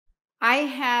I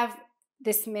have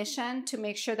this mission to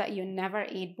make sure that you never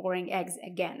eat boring eggs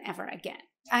again, ever again.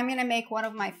 I'm gonna make one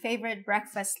of my favorite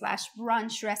breakfast /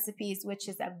 brunch recipes, which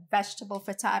is a vegetable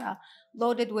frittata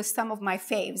loaded with some of my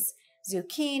faves.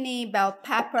 Zucchini, bell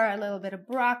pepper, a little bit of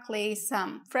broccoli,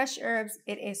 some fresh herbs.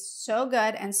 It is so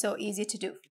good and so easy to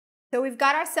do. So we've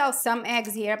got ourselves some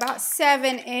eggs here, about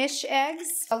 7-ish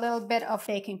eggs, a little bit of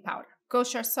baking powder,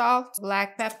 kosher salt,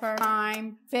 black pepper,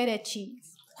 thyme, feta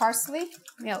cheese, parsley,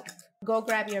 milk. Go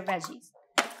grab your veggies.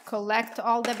 Collect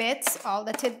all the bits, all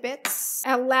the tidbits.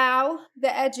 Allow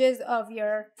the edges of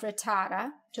your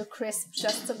frittata to crisp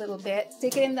just a little bit.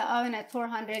 Stick it in the oven at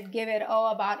 400. Give it,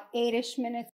 about 8-ish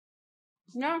minutes.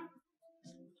 No,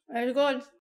 very good.